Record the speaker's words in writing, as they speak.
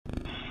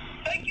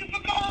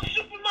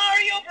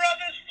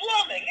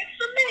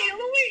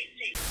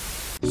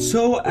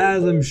So,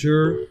 as I'm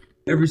sure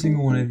every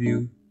single one of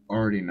you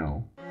already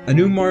know, a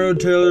new Mario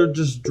trailer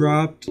just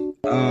dropped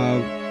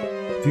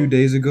a few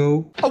days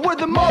ago. We're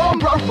the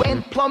mom,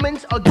 when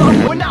plumbing's a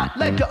done. We're not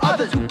like the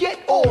others who get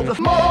all the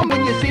mom.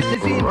 When you see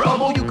in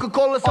trouble, you could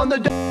call us on the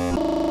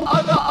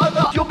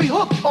other. You'll be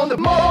hooked on the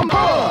mom.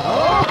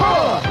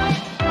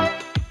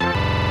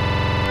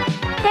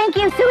 Thank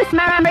you, Suis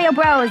Mario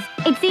Bros.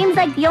 It seems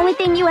like the only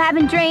thing you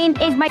haven't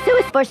drained is my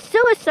Suis for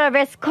Suis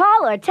service.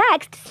 Call or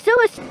text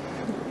Suis.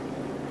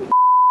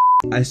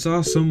 I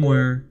saw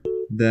somewhere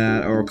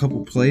that, or a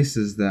couple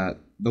places, that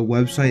the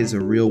website is a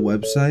real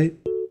website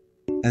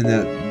and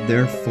that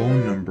their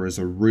phone number is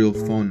a real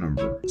phone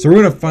number. So we're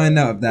gonna find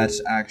out if that's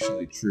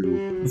actually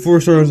true. Before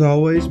we start, as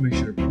always, make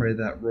sure to pray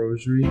that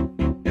rosary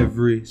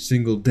every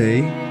single day.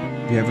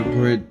 If you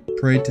haven't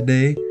prayed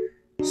today,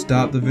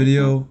 stop the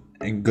video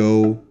and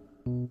go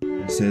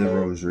and say the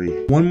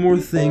rosary. One more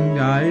thing,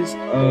 guys,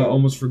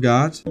 almost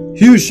forgot.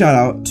 Huge shout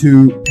out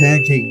to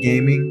Pancake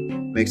Gaming.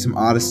 Make some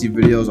Odyssey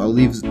videos. I'll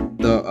leave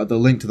the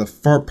link to the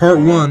part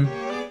 1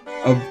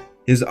 of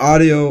his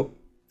audio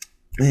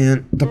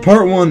and the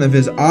part 1 of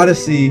his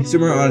Odyssey,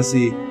 Super Mario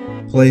Odyssey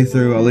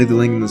playthrough. I'll leave the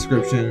link in the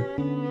description.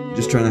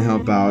 Just trying to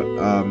help out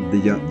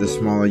the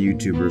smaller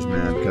YouTubers,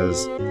 man,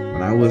 because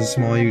when I was a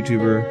small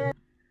YouTuber,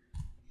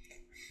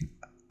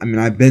 I mean,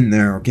 I've been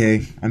there,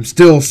 okay? I'm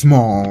still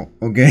small,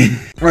 okay?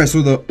 Alright,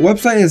 so the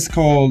website is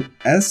called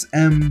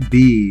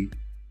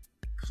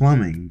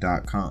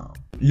smbplumbing.com.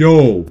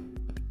 Yo!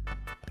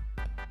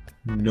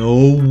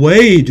 No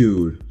way,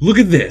 dude! Look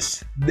at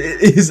this!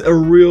 It is a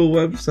real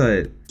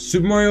website.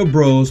 Super Mario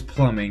Bros.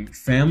 Plumbing,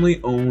 family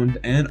owned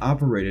and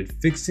operated.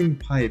 Fixing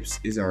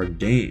pipes is our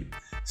game.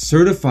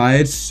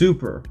 Certified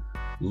super.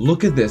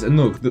 Look at this, and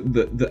look,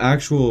 the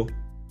actual...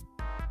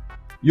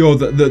 Yo,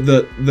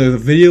 the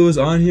video is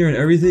on here and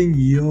everything.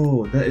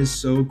 Yo, that is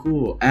so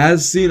cool.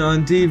 As seen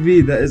on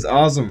TV, that is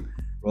awesome.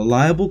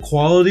 Reliable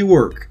quality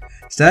work.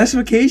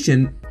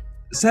 Satisfaction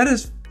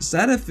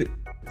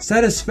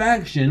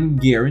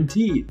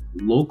guaranteed.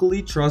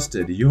 Locally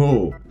trusted.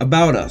 Yo.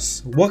 About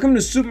us. Welcome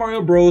to Super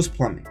Mario Bros.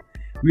 Plumbing.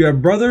 We are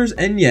brothers,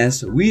 and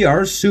yes, we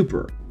are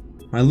super.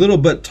 My little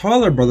but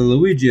taller brother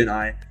Luigi and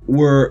I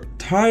were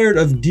tired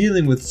of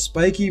dealing with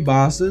spiky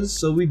bosses,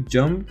 so we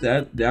jumped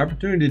at the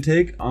opportunity to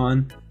take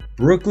on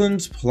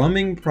Brooklyn's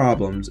plumbing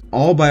problems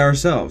all by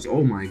ourselves.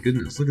 Oh my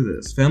goodness, look at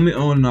this. Family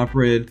owned and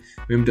operated.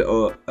 We aim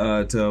to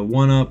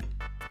one-up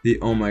the,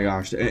 oh my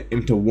gosh,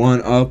 aim to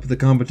one-up the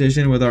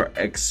competition with our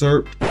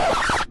expert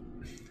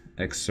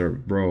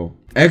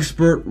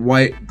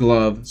white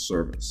glove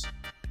service.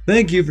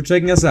 Thank you for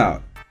checking us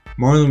out.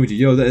 Mario and Luigi,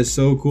 yo, that is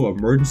so cool.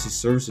 Emergency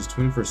services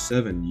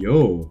 24/7,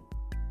 yo.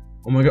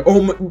 Oh my god,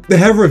 they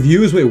have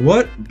reviews, wait,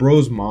 what?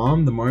 Bros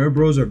mom, the Mario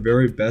Bros are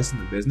very best in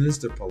the business.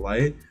 They're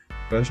polite,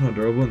 professional,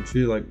 durable, and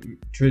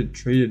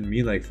treated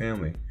me like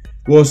family.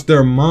 Well, it's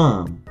their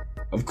mom.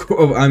 Of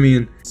course, I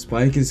mean,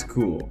 Spike is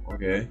cool,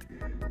 okay?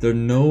 There's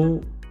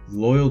no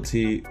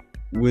loyalty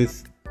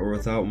with or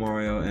without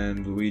Mario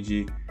and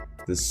Luigi.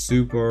 The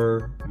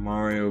Super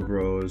Mario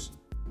Bros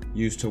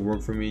used to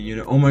work for me, you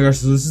know. Oh my gosh,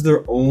 so this is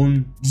their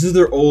old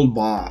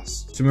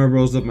boss. Super Mario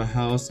Bros left my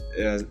house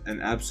as an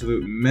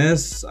absolute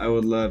mess. I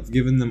would love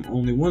giving them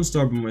only 1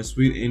 star, but my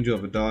sweet angel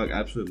of a dog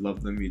absolutely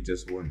loved them. He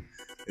just wouldn't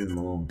leave them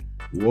alone.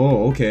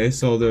 Whoa, okay,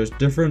 so there's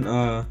different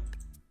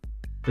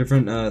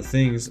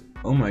things.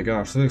 Oh my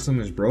gosh, looks like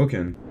something's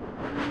broken.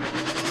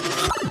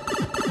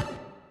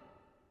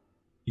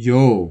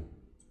 Yo.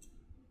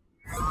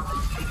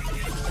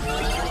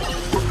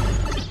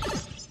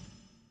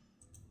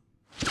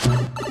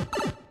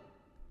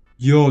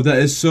 Yo, that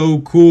is so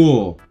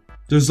cool.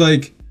 There's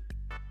like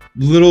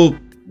little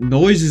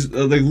noises,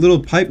 like little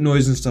pipe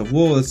noise and stuff.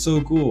 Whoa, that's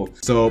so cool.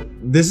 So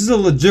this is a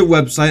legit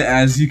website,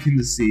 as you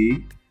can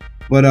see.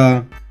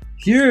 But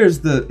here's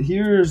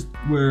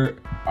where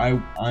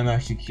I'm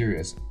actually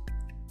curious,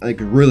 like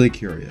really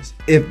curious,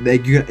 if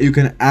you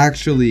can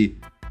actually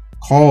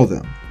call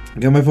them. I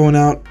got my phone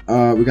out.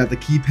 We got the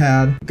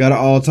keypad. Got it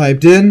all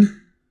typed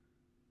in.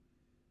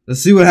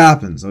 Let's see what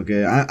happens.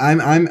 Okay,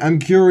 I'm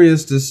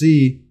curious to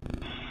see.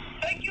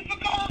 Thank you for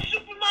calling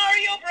Super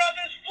Mario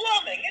Brothers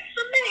Plumbing. It's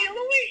me,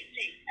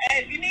 Luigi. And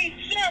if you need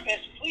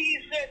service,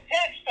 please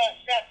text us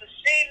at the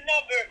same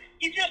number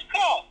you just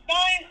called,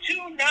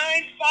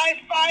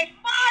 92955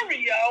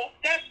 Mario.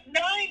 That's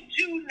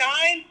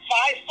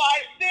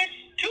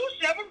 9295562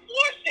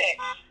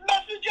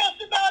 Message us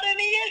about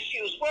any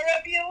issues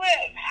wherever you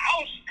live,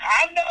 house,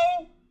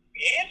 condo,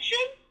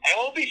 mansion, and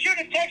we'll be sure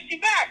to text you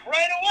back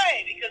right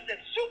away, because at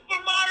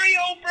Super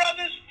Mario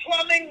Brothers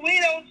Plumbing,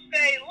 we don't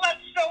say let's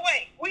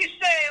wait, we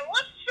say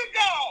let's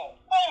go.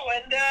 Oh,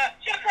 and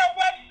check our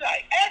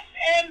website,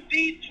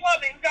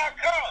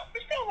 smbplumbing.com.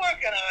 We're still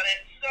working on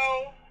it,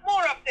 so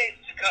more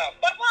updates to come.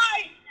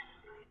 Bye-bye.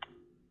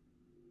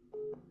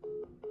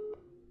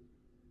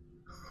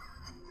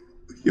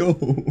 Yo,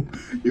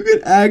 you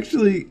can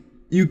actually,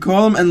 you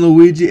call him and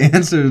Luigi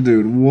answers,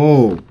 dude.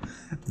 Whoa,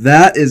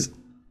 that is.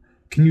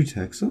 Can you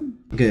text him?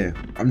 Okay,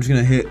 I'm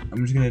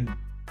just gonna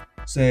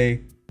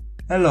say,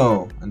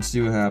 hello, and see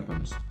what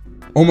happens.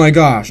 Oh my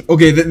gosh.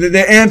 Okay,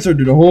 the answer,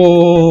 dude.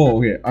 Oh,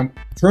 okay. I'm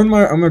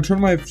gonna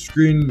turn my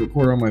screen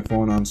recorder on my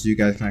phone on so you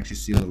guys can actually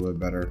see a little bit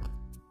better.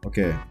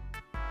 Okay.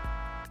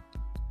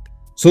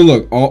 So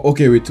look,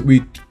 okay,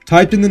 we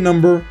typed in the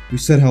number, we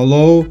said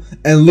hello,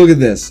 and look at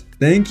this.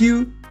 Thank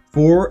you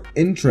for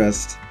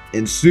interest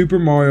in Super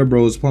Mario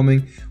Bros.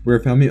 Plumbing. We're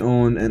a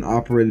family-owned and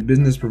operated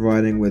business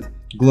providing with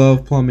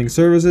glove plumbing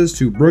services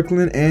to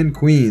Brooklyn and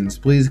Queens.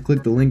 Please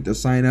click the link to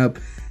sign up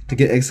to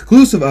get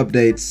exclusive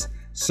updates,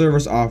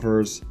 service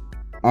offers,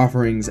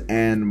 offerings,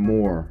 and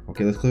more.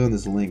 Okay, let's click on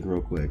this link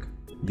real quick.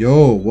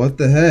 Yo, what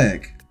the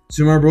heck?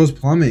 Super Mario Bros.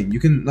 Plumbing. You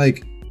can,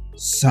 like,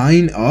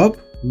 sign up?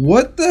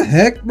 What the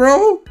heck,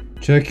 bro?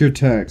 Check your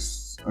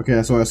texts.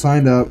 Okay, so I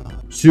signed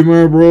up. Super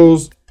Mario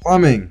Bros.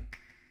 Plumbing.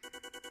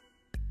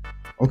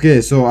 Okay,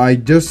 so I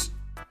just...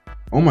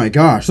 Oh my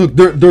gosh, look,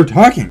 they're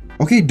talking.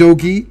 Okay,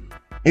 Doki,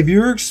 if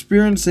you're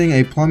experiencing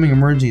a plumbing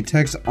emergency,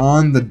 text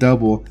on the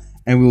double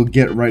and we'll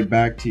get right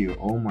back to you.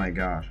 Oh my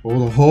gosh.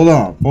 Hold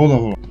on.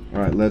 All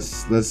right,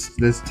 let's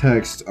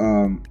text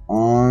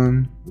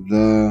on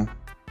the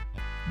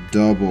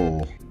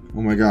double.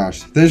 Oh my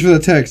gosh. Thanks for the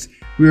text.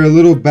 We are a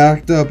little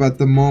backed up at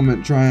the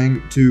moment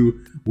trying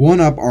to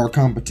one-up our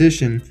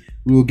competition.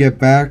 We will get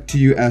back to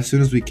you as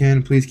soon as we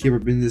can. Please keep our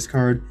business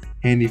card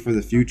handy for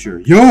the future.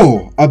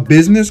 Yo, a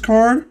business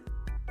card?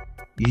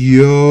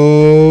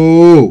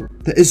 Yo,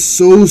 that is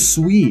so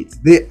sweet.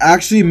 They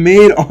actually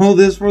made all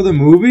this for the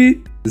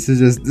movie? This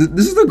is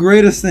the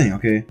greatest thing,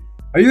 okay?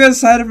 Are you guys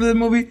excited for the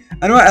movie?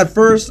 I know at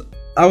first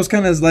I was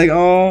kind of like,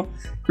 oh,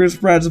 Chris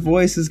Pratt's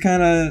voice is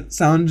kind of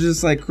sound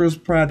just like Chris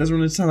Pratt. Doesn't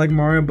really sound like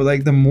Mario, but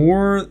like the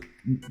more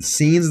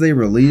scenes they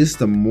release,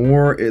 the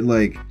more it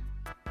like,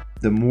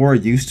 the more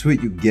used to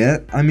it you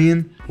get. I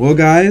mean, well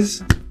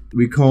guys,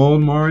 we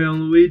called Mario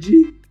and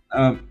Luigi.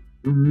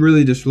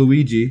 Really just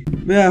Luigi.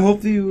 But yeah,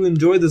 hopefully you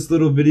enjoyed this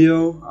little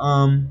video.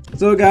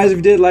 So guys, if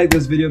you did like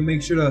this video,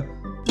 make sure to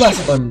bless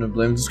the button of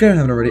blame, subscribe if you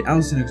haven't already.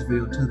 I'll see you next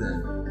video. Until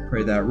then,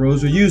 pray that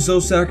Rosary, use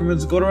those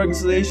sacraments, go to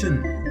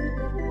reconciliation,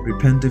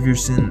 repent of your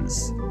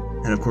sins,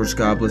 and of course,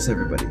 God bless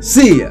everybody.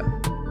 See ya.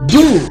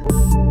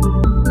 Boom.